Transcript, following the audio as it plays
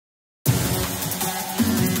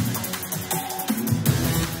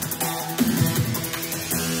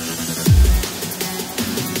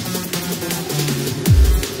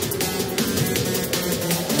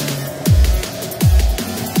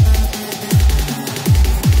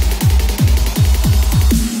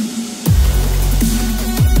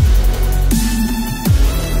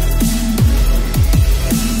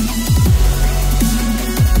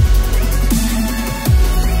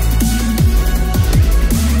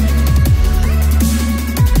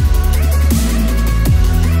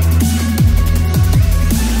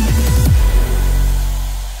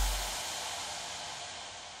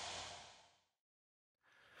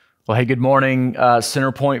Hey, good morning,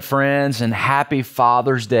 Center Point friends, and happy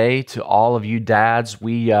Father's Day to all of you dads.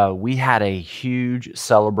 We had a huge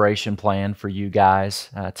celebration planned for you guys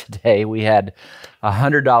today. We had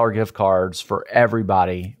 $100 gift cards for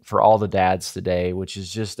everybody, for all the dads today, which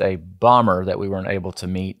is just a bummer that we weren't able to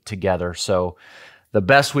meet together. So the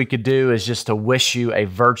best we could do is just to wish you a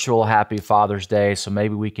virtual happy Father's Day. So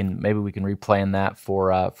maybe we can replan that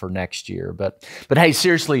for next year. But hey,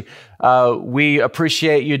 seriously, we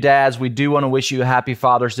appreciate you, dads. We do want to wish you a happy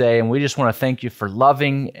Father's Day, and we just want to thank you for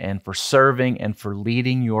loving and for serving and for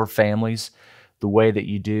leading your families the way that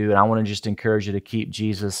you do. And I want to just encourage you to keep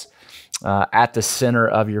Jesus at the center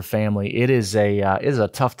of your family. It is a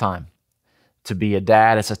tough time to be a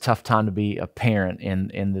dad. It's a tough time to be a parent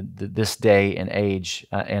in this day and age.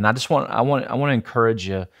 And I want to encourage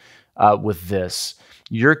you with this.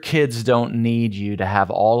 Your kids don't need you to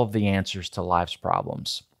have all of the answers to life's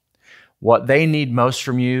problems. What they need most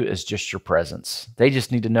from you is just your presence. They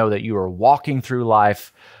just need to know that you are walking through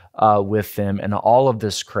life with them and all of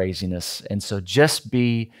this craziness. And so just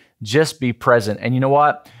be present. And you know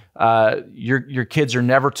what? Your kids are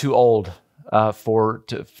never too old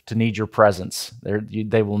to need your presence.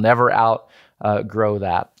 They will never outgrow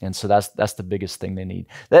that, and so that's the biggest thing they need.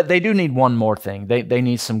 They do need one more thing. They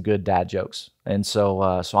need some good dad jokes, and so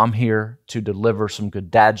I'm here to deliver some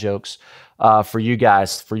good dad jokes for you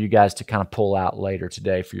guys to kind of pull out later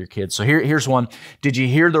today for your kids. So here's one. Did you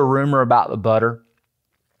hear the rumor about the butter?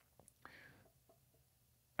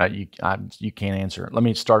 You can't answer it. Let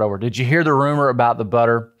me start over. Did you hear the rumor about the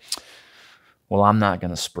butter? Well, I'm not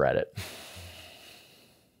going to spread it.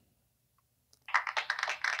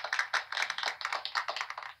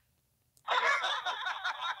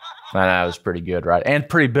 That was pretty good, right? And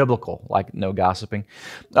pretty biblical, like no gossiping.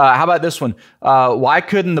 How about this one? Why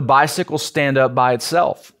couldn't the bicycle stand up by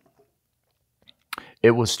itself?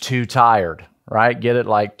 It was too tired, right? Get it?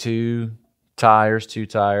 Like two tires, too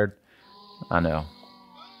tired. I know.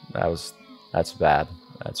 That's bad.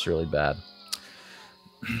 That's really bad.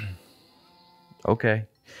 Okay.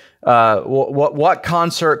 What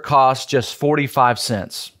concert costs just 45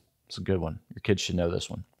 cents? It's a good one. Your kids should know this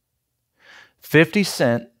one. 50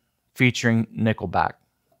 Cent featuring Nickelback,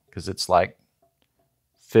 because it's like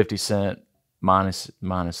 50 Cent minus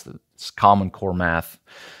the Common Core math.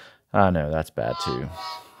 I know that's bad too.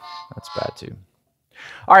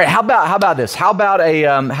 All right, how about this? How about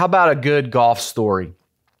a good golf story?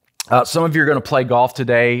 Some of you are going to play golf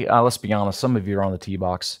today. Let's be honest. Some of you are on the tee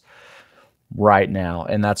box right now,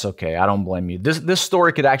 and that's okay. I don't blame you. This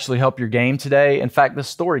story could actually help your game today. In fact, this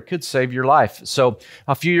story could save your life. So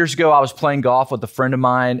a few years ago, I was playing golf with a friend of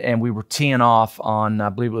mine, and we were teeing off on, I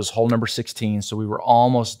believe it was hole number 16. So we were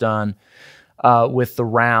almost done with the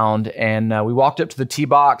round, and we walked up to the tee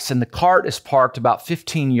box, and the cart is parked about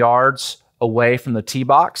 15 yards away from the tee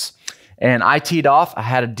box. And I teed off. I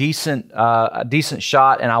had a decent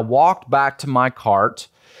shot, and I walked back to my cart.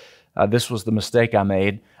 This was the mistake I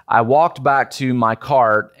made. I walked back to my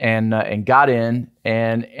cart and got in,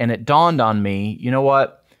 and it dawned on me, you know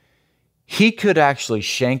what? He could actually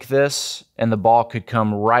shank this, and the ball could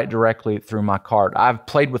come right directly through my cart. I've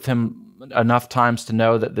played with him enough times to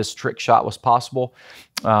know that this trick shot was possible.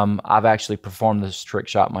 I've actually performed this trick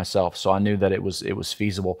shot myself, so I knew that it was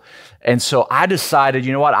feasible. And so I decided,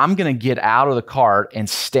 you know what? I'm going to get out of the cart and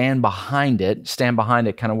stand behind it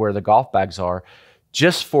kind of where the golf bags are,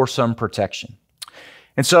 just for some protection.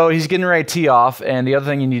 And so he's getting ready to tee off, and the other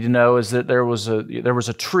thing you need to know is that there was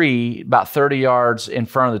a tree about 30 yards in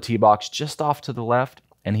front of the tee box, just off to the left,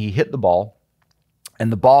 and he hit the ball,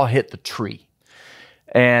 and the ball hit the tree.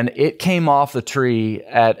 And it came off the tree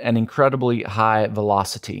at an incredibly high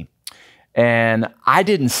velocity. And I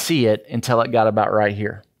didn't see it until it got about right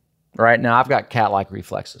here. Right now, I've got cat-like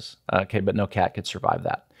reflexes, okay, but no cat could survive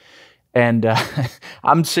that. And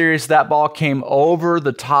I'm serious, that ball came over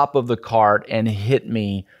the top of the cart and hit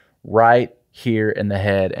me right here in the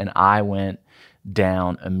head, and I went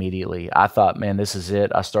down immediately. I thought, man, this is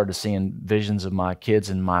it. I started seeing visions of my kids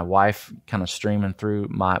and my wife kind of streaming through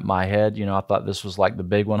my head. You know, I thought this was like the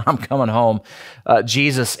big one. I'm coming home,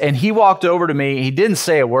 Jesus. And he walked over to me. He didn't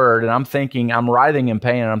say a word, and I'm thinking, I'm writhing in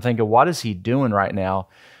pain, and I'm thinking, what is he doing right now?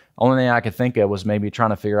 Only thing I could think of was maybe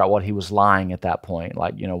trying to figure out what he was lying at that point,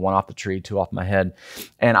 like, you know, one off the tree, two off my head.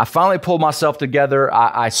 And I finally pulled myself together.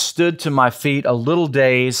 I stood to my feet, a little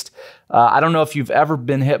dazed. I don't know if you've ever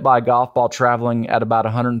been hit by a golf ball traveling at about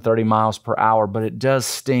 130 miles per hour, but it does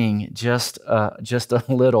sting just a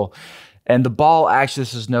little. And the ball actually,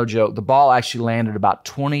 this is no joke, the ball actually landed about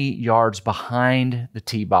 20 yards behind the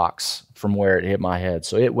tee box from where it hit my head.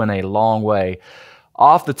 So it went a long way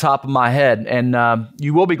off the top of my head. And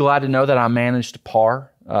you will be glad to know that I managed to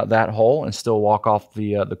par that hole and still walk off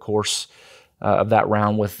the course of that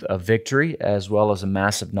round with a victory, as well as a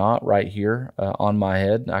massive knot right here on my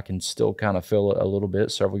head. I can still kind of feel it a little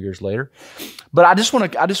bit several years later. But I just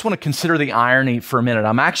want to consider the irony for a minute.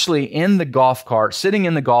 I'm actually in the golf cart, sitting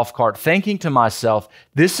in the golf cart, thinking to myself,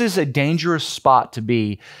 this is a dangerous spot to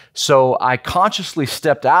be. So I consciously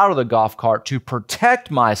stepped out of the golf cart to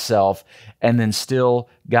protect myself, and then still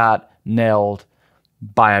got nailed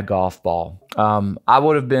by a golf ball. I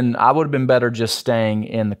would have been better just staying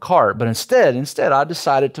in the cart, but instead I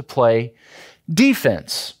decided to play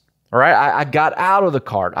defense. All right, I got out of the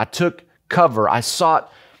cart. I took cover. I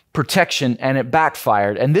sought protection, and it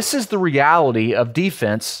backfired. And this is the reality of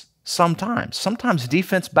defense. Sometimes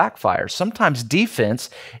defense backfires. Sometimes defense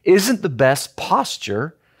isn't the best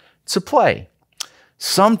posture to play.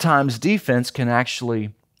 Sometimes defense can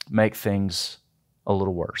actually make things a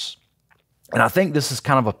little worse. And I think this is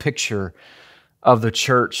kind of a picture of the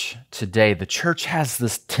church today. The church has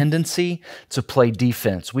this tendency to play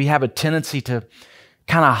defense. We have a tendency to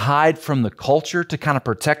kind of hide from the culture, to kind of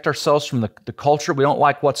protect ourselves from the culture. We don't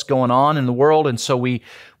like what's going on in the world, and so we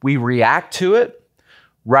react to it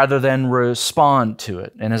rather than respond to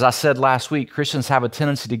it. And as I said last week, Christians have a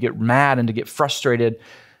tendency to get mad and to get frustrated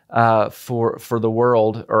for the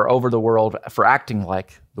world, or over the world, for acting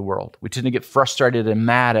like the world. We tend to get frustrated and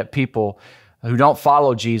mad at people who don't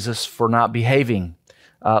follow Jesus for not behaving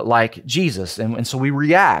like Jesus, and so we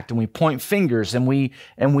react and we point fingers and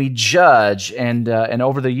we judge. And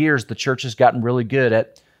over the years, the church has gotten really good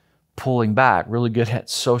at pulling back, really good at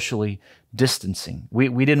socially distancing.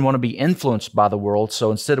 We didn't want to be influenced by the world,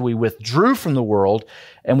 so instead we withdrew from the world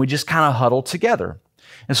and we just kind of huddled together.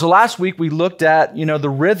 And so last week we looked at, the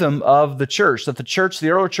rhythm of the church, that the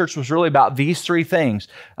early church was really about these three things.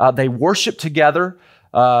 They worshiped together,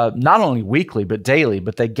 not only weekly, but daily,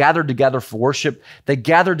 but they gathered together for worship. They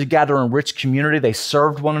gathered together in rich community. They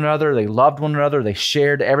served one another. They loved one another. They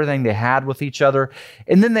shared everything they had with each other.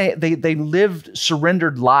 And then they lived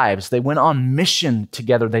surrendered lives. They went on mission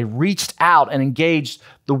together. They reached out and engaged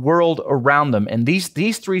the world around them. And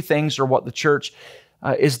these three things are what the church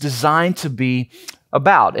is designed to be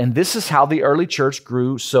about. And this is how the early church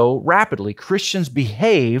grew so rapidly. Christians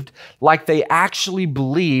behaved like they actually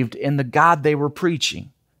believed in the God they were preaching.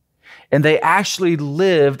 And they actually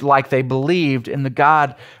lived like they believed in the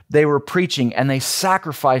God they were preaching. And they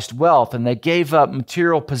sacrificed wealth and they gave up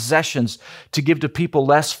material possessions to give to people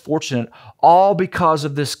less fortunate, all because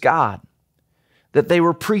of this God that they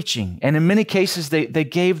were preaching. And in many cases, they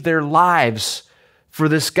gave their lives for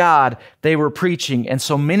this God they were preaching. And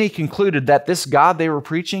so many concluded that this God they were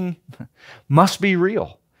preaching must be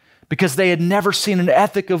real, because they had never seen an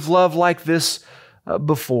ethic of love like this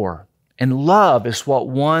before. And love is what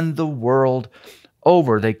won the world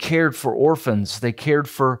over. They cared for orphans. They cared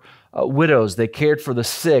for widows. They cared for the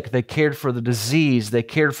sick. They cared for the diseased. They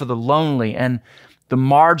cared for the lonely and the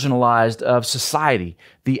marginalized of society.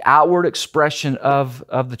 The outward expression of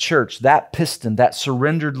the church, that piston, that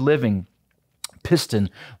surrendered living piston,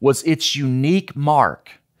 was its unique mark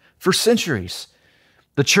for centuries.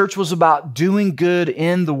 The church was about doing good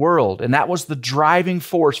in the world, and that was the driving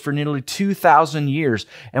force for nearly 2,000 years.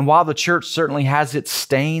 And while the church certainly has its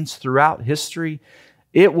stains throughout history,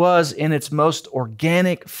 it was in its most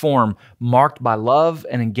organic form marked by love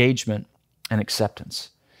and engagement and acceptance.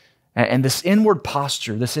 And this inward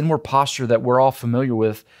posture that we're all familiar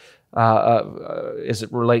with as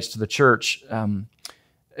it relates to the church,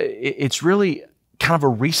 it's really kind of a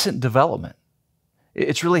recent development.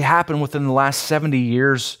 It's really happened within the last 70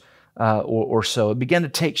 years or so. It began to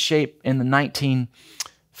take shape in the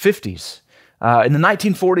 1950s. In the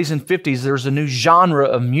 1940s and 50s, there was a new genre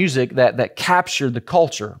of music that captured the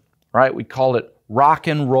culture, right? We call it rock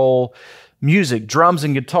and roll music. Drums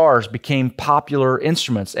and guitars became popular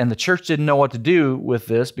instruments, and the church didn't know what to do with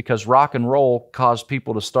this because rock and roll caused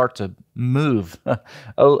people to start to move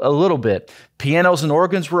a little bit. Pianos and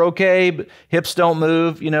organs were okay, but hips don't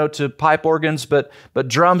move, to pipe organs, but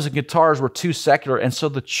drums and guitars were too secular. And so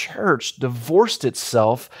the church divorced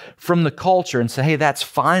itself from the culture and said, hey, that's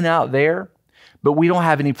fine out there, but we don't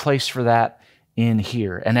have any place for that in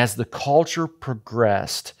here. And as the culture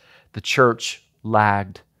progressed, the church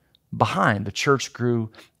lagged behind. The church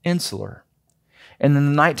grew insular. And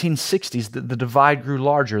in the 1960s, the divide grew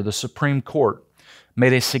larger. The Supreme Court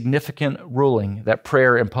made a significant ruling that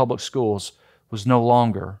prayer in public schools was no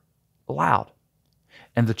longer allowed.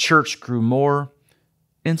 And the church grew more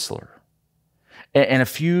insular. And a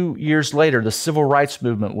few years later, the civil rights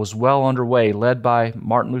movement was well underway, led by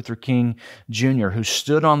Martin Luther King Jr., who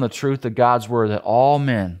stood on the truth of God's word that all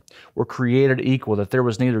men were created equal, that there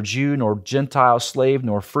was neither Jew nor Gentile, slave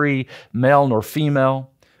nor free, male nor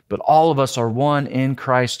female, but all of us are one in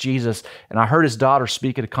Christ Jesus. And I heard his daughter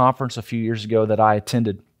speak at a conference a few years ago that I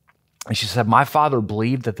attended. And she said, my father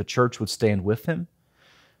believed that the church would stand with him,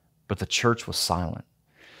 but the church was silent.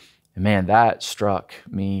 And man, that struck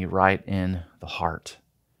me right in the heart.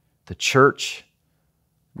 The church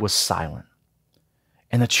was silent.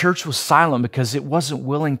 And the church was silent because it wasn't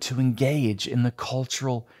willing to engage in the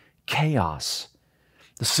cultural chaos.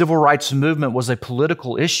 The civil rights movement was a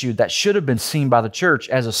political issue that should have been seen by the church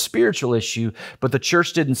as a spiritual issue, but the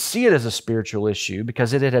church didn't see it as a spiritual issue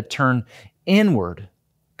because it had turned inward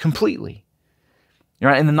completely.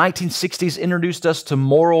 In the 1960s, introduced us to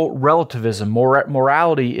moral relativism.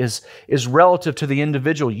 Morality is relative to the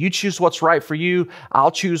individual. You choose what's right for you, I'll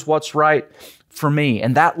choose what's right for me.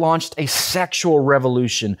 And that launched a sexual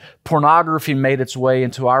revolution. Pornography made its way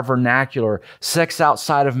into our vernacular. Sex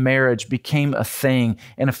outside of marriage became a thing.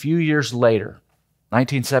 And a few years later,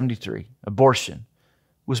 1973, abortion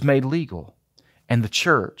was made legal. And the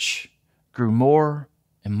church grew more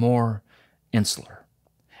and more insular.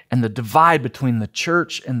 And the divide between the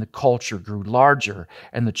church and the culture grew larger,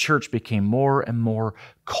 and the church became more and more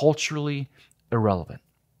culturally irrelevant.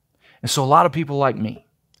 And so a lot of people like me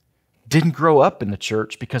didn't grow up in the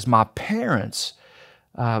church because my parents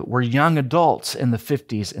were young adults in the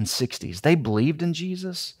 50s and 60s. They believed in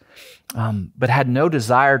Jesus, but had no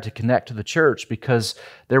desire to connect to the church because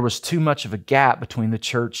there was too much of a gap between the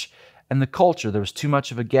church and the culture. There was too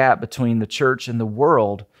much of a gap between the church and the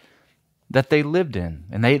world that they lived in,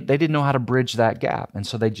 and they didn't know how to bridge that gap, and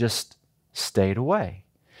so they just stayed away.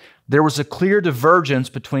 There was a clear divergence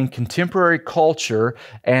between contemporary culture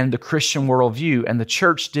and the Christian worldview, and the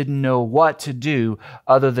church didn't know what to do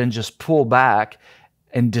other than just pull back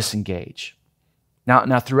and disengage.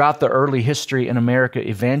 Now, throughout the early history in America,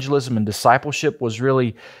 evangelism and discipleship was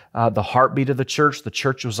really the heartbeat of the church. The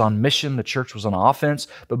church was on mission. The church was on offense.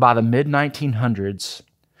 But by the mid-1900s,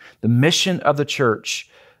 the mission of the church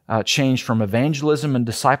changed from evangelism and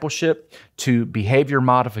discipleship to behavior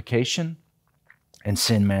modification and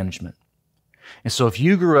sin management. And so if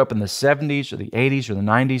you grew up in the 70s or the 80s or the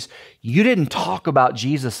 90s, you didn't talk about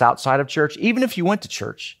Jesus outside of church, even if you went to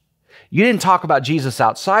church. You didn't talk about Jesus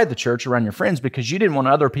outside the church around your friends because you didn't want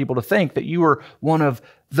other people to think that you were one of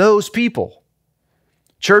those people.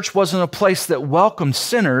 Church wasn't a place that welcomed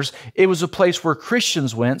sinners. It was a place where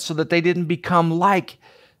Christians went so that they didn't become like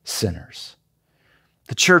sinners.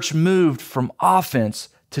 The church moved from offense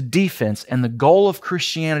to defense, and the goal of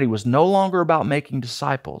Christianity was no longer about making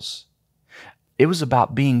disciples. It was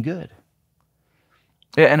about being good.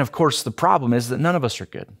 And of course, the problem is that none of us are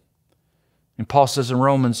good. And Paul says in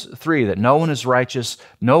Romans 3 that no one is righteous,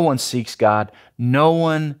 no one seeks God, no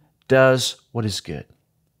one does what is good.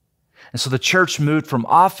 And so the church moved from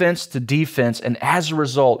offense to defense, and as a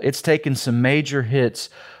result, it's taken some major hits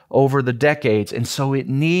over the decades, and so it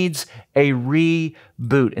needs a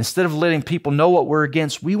reboot. Instead of letting people know what we're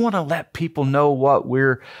against, we want to let people know what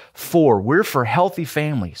we're for. We're for healthy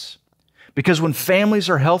families. Because when families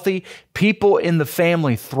are healthy, people in the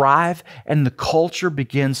family thrive, and the culture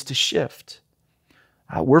begins to shift.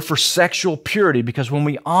 We're for sexual purity because when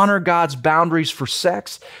we honor God's boundaries for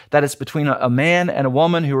sex, that it's between a man and a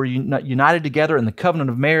woman who are united together in the covenant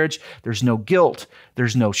of marriage, there's no guilt,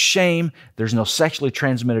 there's no shame, there's no sexually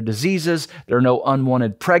transmitted diseases, there are no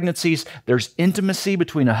unwanted pregnancies, there's intimacy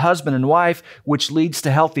between a husband and wife, which leads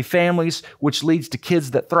to healthy families, which leads to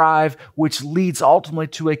kids that thrive, which leads ultimately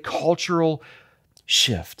to a cultural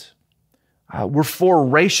shift. We're for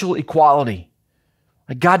racial equality.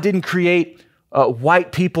 God didn't create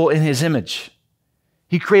white people in His image.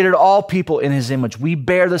 He created all people in His image. We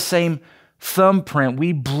bear the same thumbprint.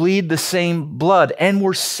 We bleed the same blood, and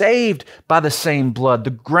we're saved by the same blood. The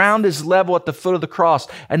ground is level at the foot of the cross,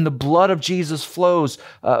 and the blood of Jesus flows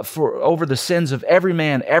over the sins of every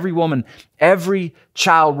man, every woman, every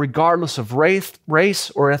child, regardless of race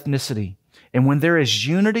or ethnicity. And when there is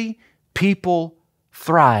unity, people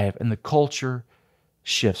thrive, and the culture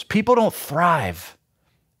shifts. People don't thrive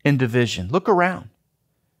in division. Look around.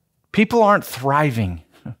 People aren't thriving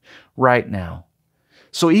right now.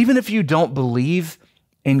 So even if you don't believe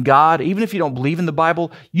in God, even if you don't believe in the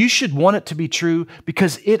Bible, you should want it to be true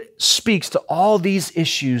because it speaks to all these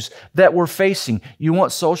issues that we're facing. You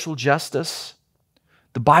want social justice?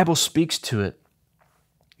 The Bible speaks to it.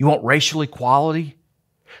 You want racial equality?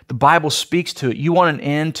 The Bible speaks to it. You want an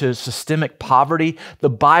end to systemic poverty? The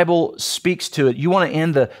Bible speaks to it. You want to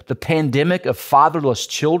end the pandemic of fatherless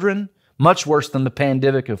children? Much worse than the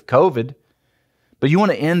pandemic of COVID. But you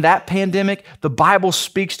want to end that pandemic? The Bible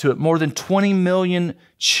speaks to it. More than 20 million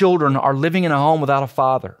children are living in a home without a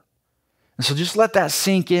father. And so just let that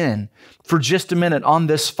sink in for just a minute on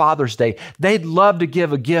this Father's Day. They'd love to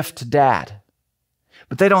give a gift to dad,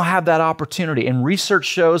 but they don't have that opportunity. And research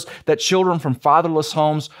shows that children from fatherless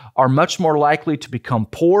homes are much more likely to become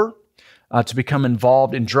poor, to become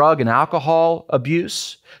involved in drug and alcohol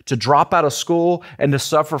abuse, to drop out of school, and to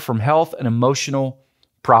suffer from health and emotional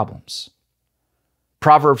problems.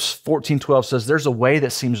 Proverbs 14:12 says, there's a way that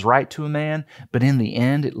seems right to a man, but in the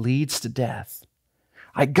end it leads to death.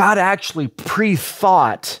 God actually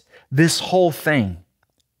pre-thought this whole thing.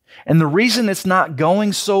 And the reason it's not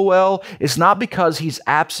going so well is not because he's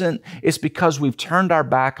absent, it's because we've turned our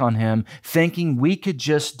back on him, thinking we could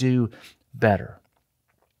just do better.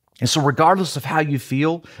 And so regardless of how you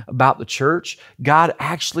feel about the church, God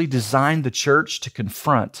actually designed the church to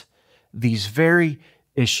confront these very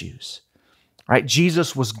issues. Right?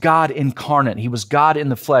 Jesus was God incarnate. He was God in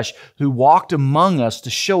the flesh who walked among us to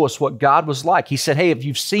show us what God was like. He said, hey, if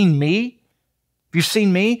you've seen me, you've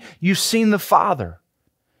seen the Father.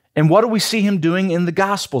 And what do we see him doing in the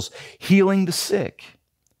Gospels? Healing the sick,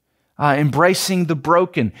 embracing the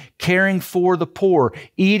broken, caring for the poor,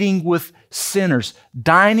 eating with sinners,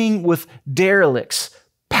 dining with derelicts,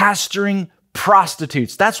 pastoring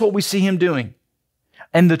prostitutes. That's what we see him doing.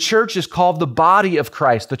 And the church is called the body of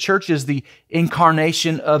Christ. The church is the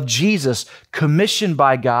incarnation of Jesus, commissioned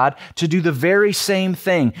by God to do the very same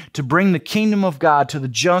thing, to bring the kingdom of God to the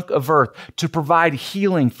junk of earth, to provide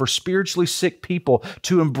healing for spiritually sick people,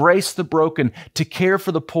 to embrace the broken, to care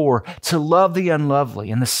for the poor, to love the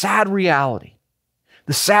unlovely. And the sad reality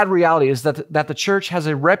is that the church has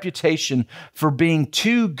a reputation for being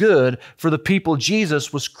too good for the people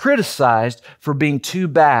Jesus was criticized for being too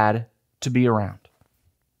bad to be around.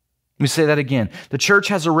 Let me say that again. The church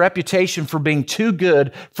has a reputation for being too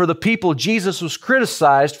good for the people Jesus was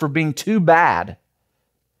criticized for being too bad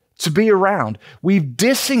to be around. We've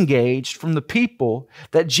disengaged from the people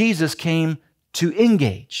that Jesus came to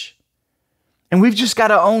engage. And we've just got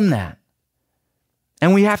to own that.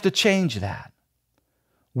 And we have to change that.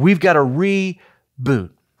 We've got to reboot.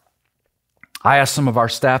 I asked some of our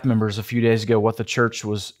staff members a few days ago what the church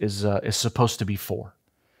is supposed to be for.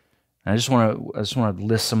 And I just want to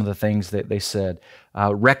list some of the things that they said.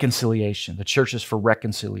 Reconciliation. The church is for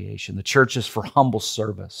reconciliation. The church is for humble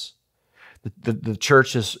service. The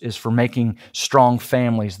church is for making strong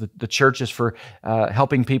families. The church is for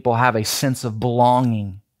helping people have a sense of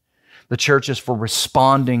belonging. The church is for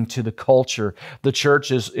responding to the culture. The church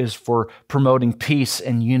is for promoting peace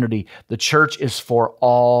and unity. The church is for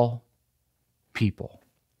all people.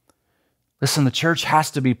 Listen, the church has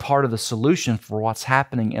to be part of the solution for what's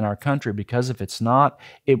happening in our country, because if it's not,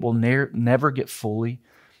 it will never get fully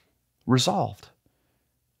resolved.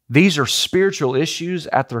 These are spiritual issues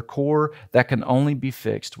at their core that can only be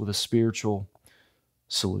fixed with a spiritual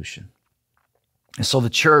solution. And so the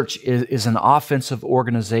church is an offensive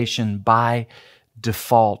organization by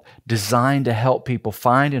default, designed to help people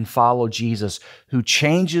find and follow Jesus, who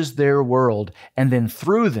changes their world, and then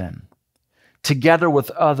through them, together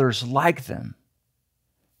with others like them,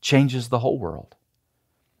 changes the whole world.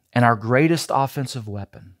 And our greatest offensive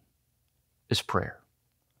weapon is prayer.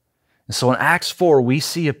 And so in Acts 4, we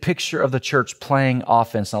see a picture of the church playing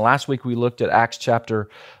offense. Now, last week we looked at Acts chapter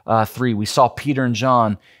 3. We saw Peter and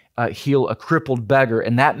John heal a crippled beggar,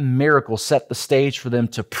 and that miracle set the stage for them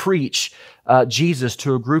to preach Jesus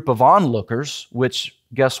to a group of onlookers, which,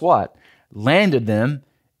 guess what? Landed them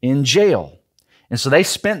in jail. And so they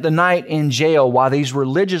spent the night in jail while these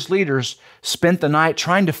religious leaders spent the night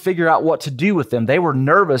trying to figure out what to do with them. They were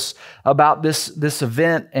nervous about this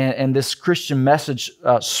event and this Christian message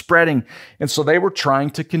spreading, and so they were trying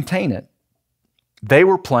to contain it. They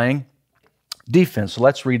were playing defense. So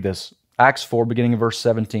let's read this. Acts 4, beginning in verse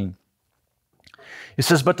 17. It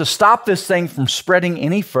says, "But to stop this thing from spreading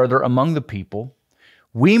any further among the people,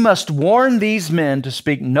 we must warn these men to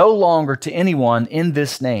speak no longer to anyone in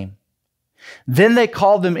this name." Then they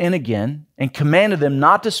called them in again and commanded them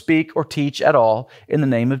not to speak or teach at all in the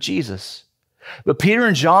name of Jesus. But Peter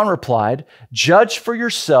and John replied, "Judge for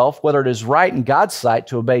yourself whether it is right in God's sight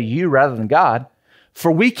to obey you rather than God,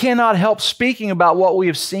 for we cannot help speaking about what we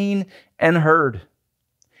have seen and heard."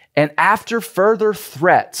 And after further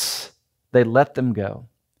threats, they let them go.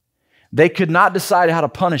 They could not decide how to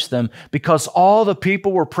punish them because all the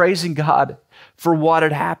people were praising God for what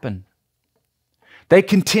had happened. They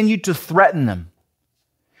continued to threaten them.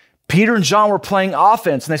 Peter and John were playing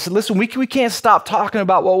offense, and they said, listen, we can't stop talking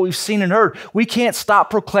about what we've seen and heard. We can't stop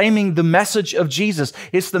proclaiming the message of Jesus.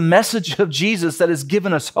 It's the message of Jesus that has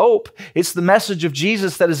given us hope. It's the message of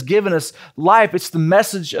Jesus that has given us life. It's the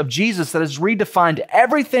message of Jesus that has redefined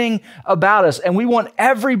everything about us, and we want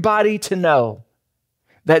everybody to know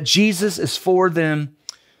that Jesus is for them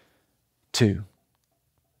too.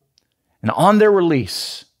 And on their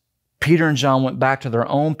release, Peter and John went back to their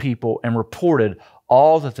own people and reported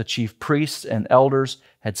all that the chief priests and elders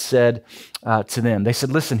had said to them. They said,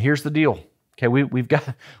 listen, here's the deal. Okay, we've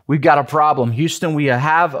got a problem. Houston, we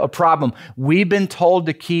have a problem. We've been told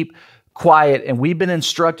to keep quiet, and we've been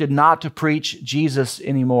instructed not to preach Jesus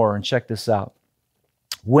anymore. And check this out.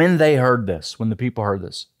 When they heard this, when the people heard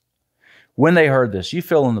this, when they heard this, you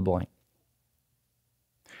fill in the blank.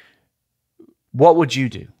 What would you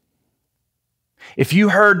do? If you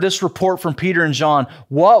heard this report from Peter and John,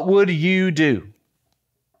 what would you do?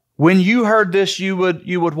 When you heard this, you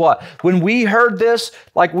would what? When we heard this,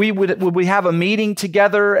 like would we have a meeting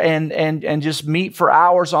together and just meet for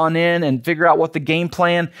hours on end and figure out what the game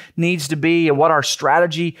plan needs to be and what our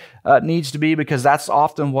strategy needs to be, because that's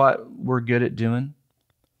often what we're good at doing?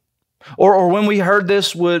 Or when we heard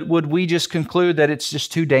this, would we just conclude that it's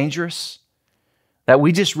just too dangerous? That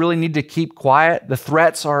we just really need to keep quiet? The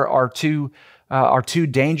threats are too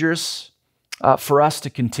dangerous for us to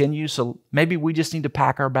continue, so maybe we just need to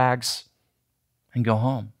pack our bags and go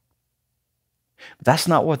home. But that's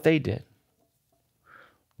not what they did.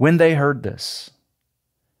 When they heard this,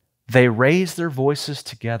 they raised their voices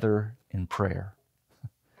together in prayer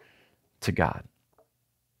to God.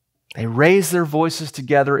 They raised their voices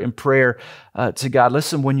together in prayer to God.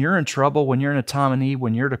 Listen, when you're in trouble, when you're in a time of need,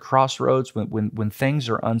 when you're at a crossroads, when things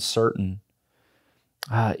are uncertain,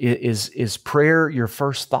 is prayer your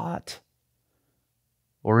first thought?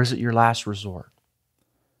 Or is it your last resort?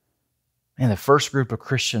 And the first group of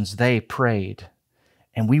Christians, they prayed.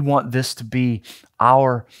 And we want this to be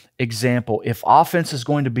our example. If offense is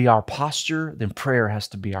going to be our posture, then prayer has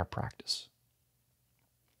to be our practice.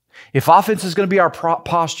 If offense is going to be our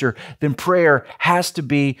posture, then prayer has to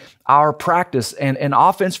be our practice. And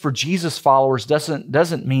offense for Jesus followers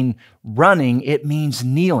doesn't mean running, it means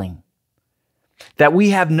kneeling. That we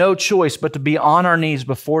have no choice but to be on our knees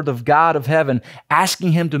before the God of heaven,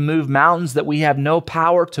 asking Him to move mountains that we have no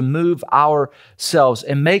power to move ourselves.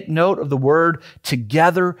 And make note of the word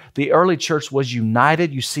together. The early church was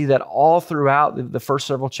united. You see that all throughout the first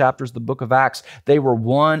several chapters of the book of Acts. They were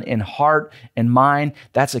one in heart and mind.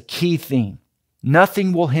 That's a key theme.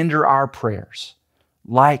 Nothing will hinder our prayers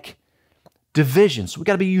like divisions. We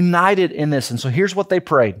got to be united in this. And so here's what they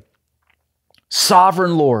prayed.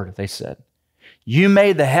 Sovereign Lord, they said. You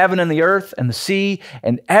made the heaven and the earth and the sea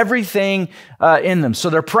and everything in them. So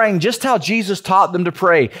they're praying just how Jesus taught them to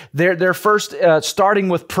pray. They're first starting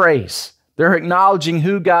with praise. They're acknowledging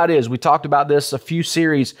who God is. We talked about this a few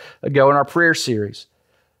series ago in our prayer series.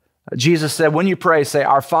 Jesus said, when you pray, say,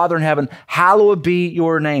 Our Father in heaven, hallowed be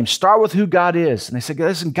your name. Start with who God is. And they said,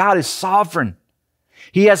 listen, God is sovereign.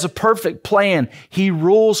 He has a perfect plan. He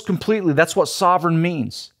rules completely. That's what sovereign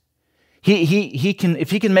means. He can,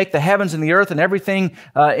 if He can make the heavens and the earth and everything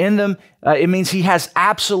in them, it means He has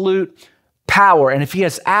absolute power. And if He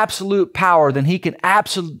has absolute power, then He can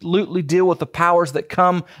absolutely deal with the powers that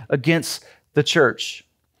come against the church.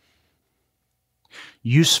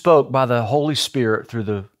 You spoke by the Holy Spirit through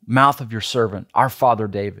the mouth of your servant, our father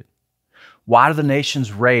David. Why do the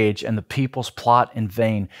nations rage and the peoples plot in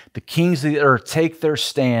vain? The kings of the earth take their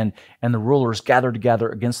stand and the rulers gather together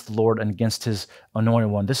against the Lord and against His anointed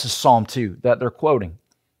one. This is Psalm 2 that they're quoting.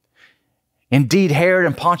 Indeed, Herod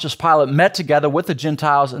and Pontius Pilate met together with the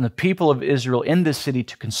Gentiles and the people of Israel in this city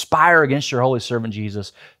to conspire against your holy servant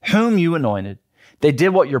Jesus, whom you anointed. They did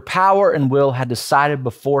what your power and will had decided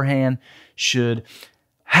beforehand should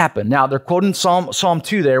happen. Now, they're quoting Psalm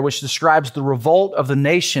 2 there, which describes the revolt of the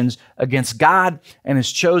nations against God and His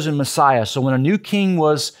chosen Messiah. So when a new king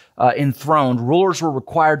was enthroned, rulers were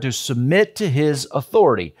required to submit to his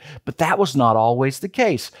authority. But that was not always the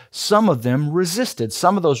case. Some of them resisted.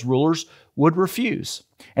 Some of those rulers would refuse.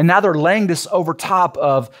 And now they're laying this over top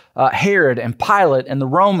of Herod and Pilate and the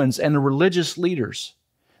Romans and the religious leaders.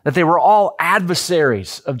 That they were all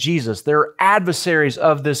adversaries of Jesus. They're adversaries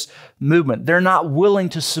of this movement. They're not willing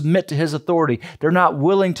to submit to His authority. They're not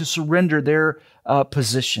willing to surrender their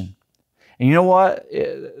position. And you know what?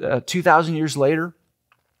 2,000 years later,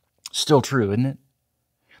 still true, isn't it?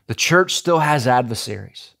 The church still has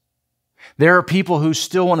adversaries. There are people who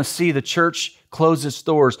still want to see the church close its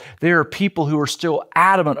doors. There are people who are still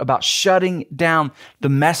adamant about shutting down the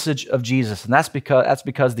message of Jesus. And that's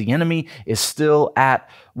because the enemy is still at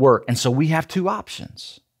work. And so we have two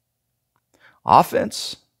options: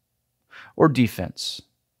 offense or defense.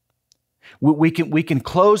 We can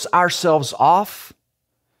close ourselves off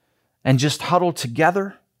and just huddle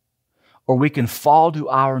together, or we can fall to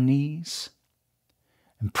our knees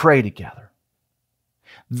and pray together.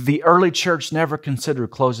 The early church never considered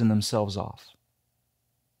closing themselves off.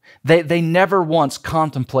 They never once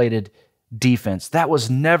contemplated defense. That was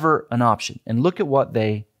never an option. And look at what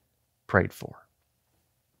they prayed for.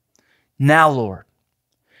 Now, Lord,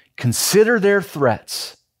 consider their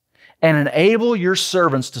threats and enable your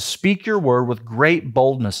servants to speak your word with great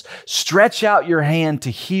boldness. Stretch out your hand to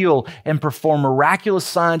heal and perform miraculous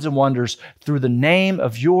signs and wonders through the name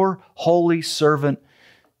of your holy servant,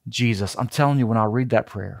 Jesus. I'm telling you, when I read that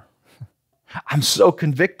prayer, I'm so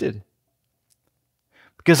convicted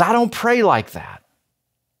because I don't pray like that.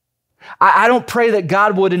 I don't pray that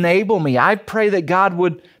God would enable me. I pray that God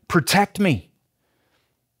would protect me.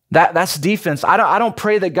 That's defense. I don't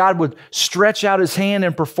pray that God would stretch out his hand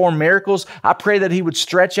and perform miracles. I pray that he would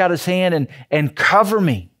stretch out his hand and cover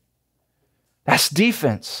me. That's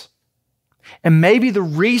defense. And maybe the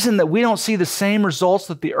reason that we don't see the same results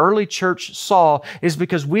that the early church saw is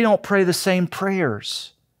because we don't pray the same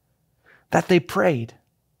prayers that they prayed.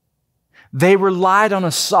 They relied on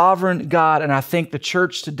a sovereign God, and I think the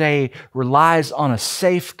church today relies on a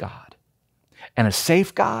safe God. And a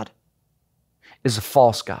safe God is a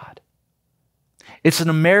false God. It's an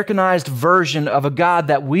Americanized version of a God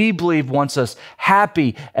that we believe wants us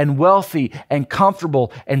happy and wealthy and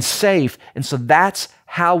comfortable and safe. And so that's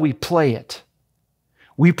how we play it.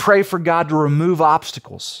 We pray for God to remove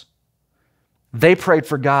obstacles. They prayed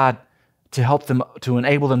for God to help them, to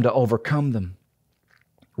enable them to overcome them.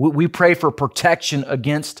 We pray for protection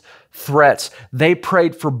against threats. They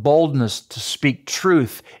prayed for boldness to speak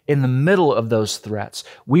truth in the middle of those threats.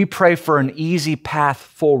 We pray for an easy path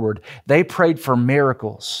forward. They prayed for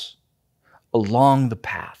miracles along the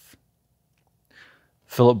path.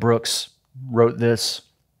 Philip Brooks wrote this.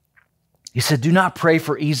 He said, "Do not pray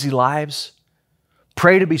for easy lives.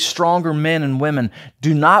 Pray to be stronger men and women.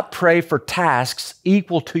 Do not pray for tasks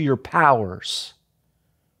equal to your powers.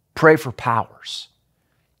 Pray for powers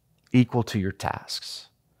equal to your tasks."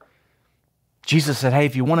 Jesus said, hey,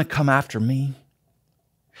 if you want to come after me,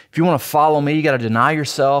 if you want to follow me, you got to deny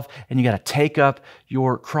yourself and you got to take up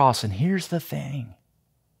your cross. And here's the thing.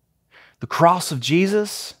 The cross of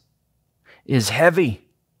Jesus is heavy.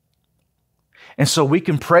 And so we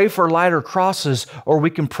can pray for lighter crosses or we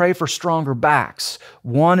can pray for stronger backs.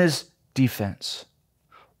 One is defense.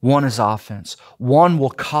 One is offense. One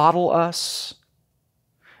will coddle us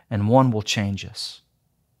and one will change us.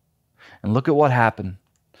 And look at what happened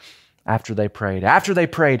after they prayed. After they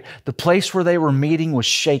prayed, the place where they were meeting was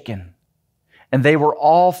shaken, and they were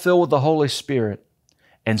all filled with the Holy Spirit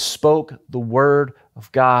and spoke the word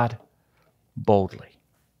of God boldly.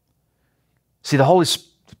 See, the Holy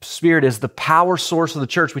Spirit is the power source of the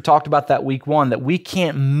church. We talked about that week one, that we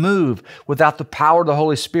can't move without the power of the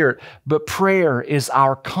Holy Spirit, but prayer is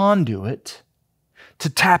our conduit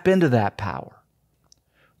to tap into that power.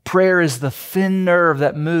 Prayer is the thin nerve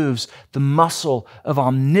that moves the muscle of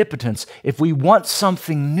omnipotence. If we want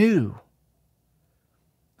something new,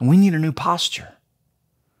 we need a new posture.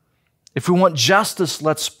 If we want justice,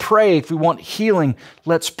 let's pray. If we want healing,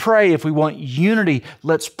 let's pray. If we want unity,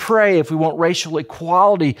 let's pray. If we want racial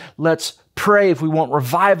equality, let's pray. If we want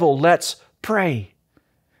revival, let's pray.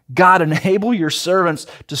 God, enable your servants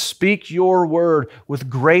to speak your word with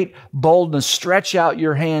great boldness. Stretch out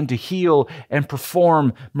your hand to heal and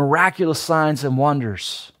perform miraculous signs and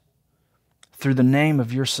wonders through the name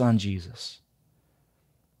of your Son, Jesus.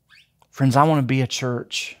 Friends, I want to be a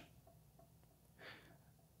church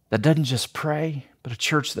that doesn't just pray, but a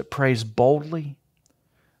church that prays boldly,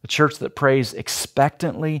 a church that prays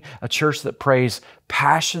expectantly, a church that prays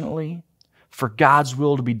passionately for God's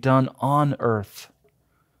will to be done on earth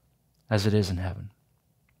as it is in heaven.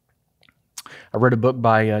 I read a book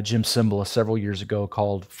by Jim Cymbala several years ago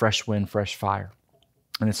called Fresh Wind, Fresh Fire.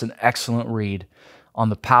 And it's an excellent read on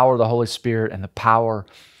the power of the Holy Spirit and the power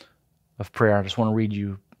of prayer. I just want to read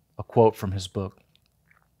you a quote from his book.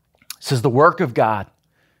 It says, "The work of God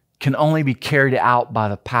can only be carried out by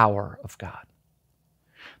the power of God.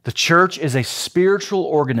 The church is a spiritual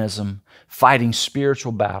organism fighting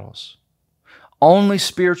spiritual battles. Only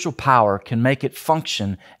spiritual power can make it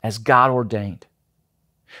function as God ordained.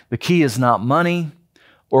 The key is not money,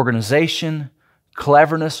 organization,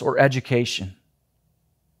 cleverness, or education.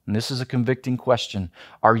 and this is a convicting question,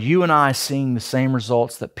 are you and I seeing the same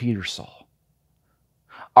results that Peter saw?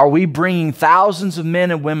 Are we bringing thousands of men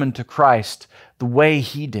and women to Christ the way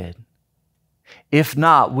he did? If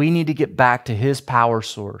not, we need to get back to his power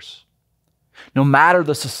source. No matter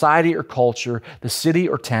the society or culture, the city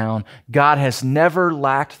or town, God has never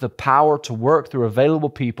lacked the power to work through available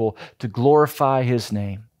people to glorify his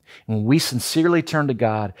name. And when we sincerely turn to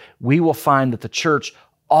God, we will find that the church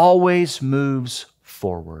always moves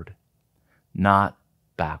forward, not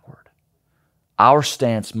backward. Our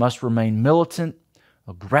stance must remain militant,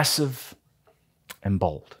 aggressive, and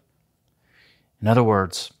bold. In other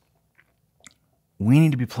words, we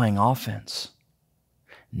need to be playing offense,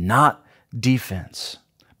 not defense,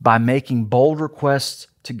 by making bold requests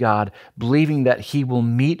to God, believing that he will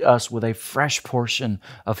meet us with a fresh portion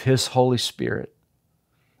of his Holy Spirit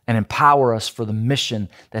and empower us for the mission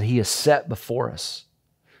that he has set before us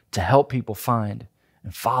to help people find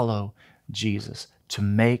and follow Jesus, to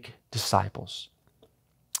make disciples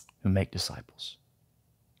who make disciples.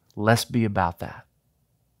 Let's be about that.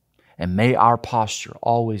 And may our posture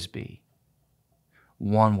always be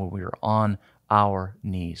one where we are on our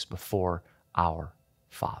knees before our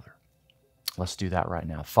Father. Let's do that right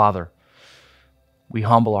now. Father, we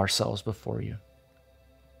humble ourselves before you.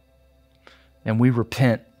 And we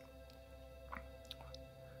repent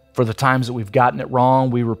for the times that we've gotten it wrong.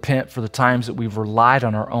 We repent for the times that we've relied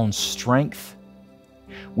on our own strength.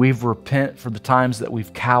 We repent for the times that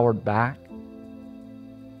we've cowered back.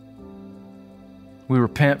 We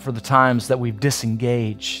repent for the times that we've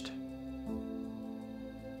disengaged.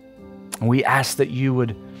 And we ask that you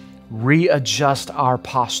would readjust our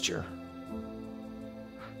posture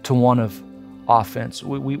to one of offense.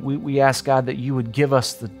 We ask, God, that you would give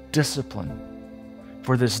us the discipline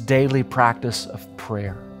for this daily practice of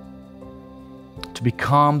prayer, to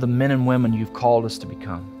become the men and women you've called us to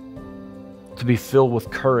become, to be filled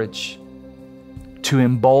with courage, to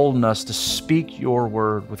embolden us to speak your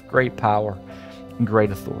word with great power and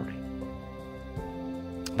great authority.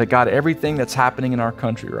 That, God, everything that's happening in our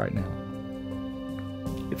country right now,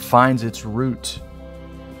 it finds its root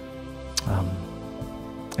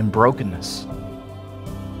in brokenness.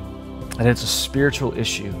 And it's a spiritual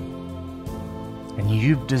issue. And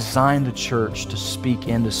you've designed the church to speak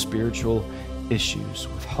into spiritual issues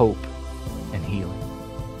with hope and healing.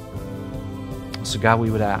 So God, we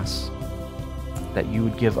would ask that you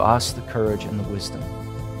would give us the courage and the wisdom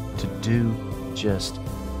to do just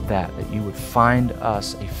that you would find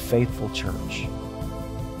us a faithful church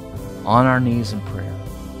on our knees in prayer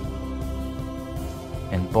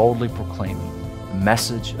and boldly proclaiming the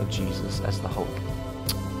message of Jesus as the hope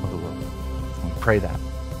of the world. And we pray that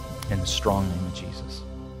in the strong name of Jesus.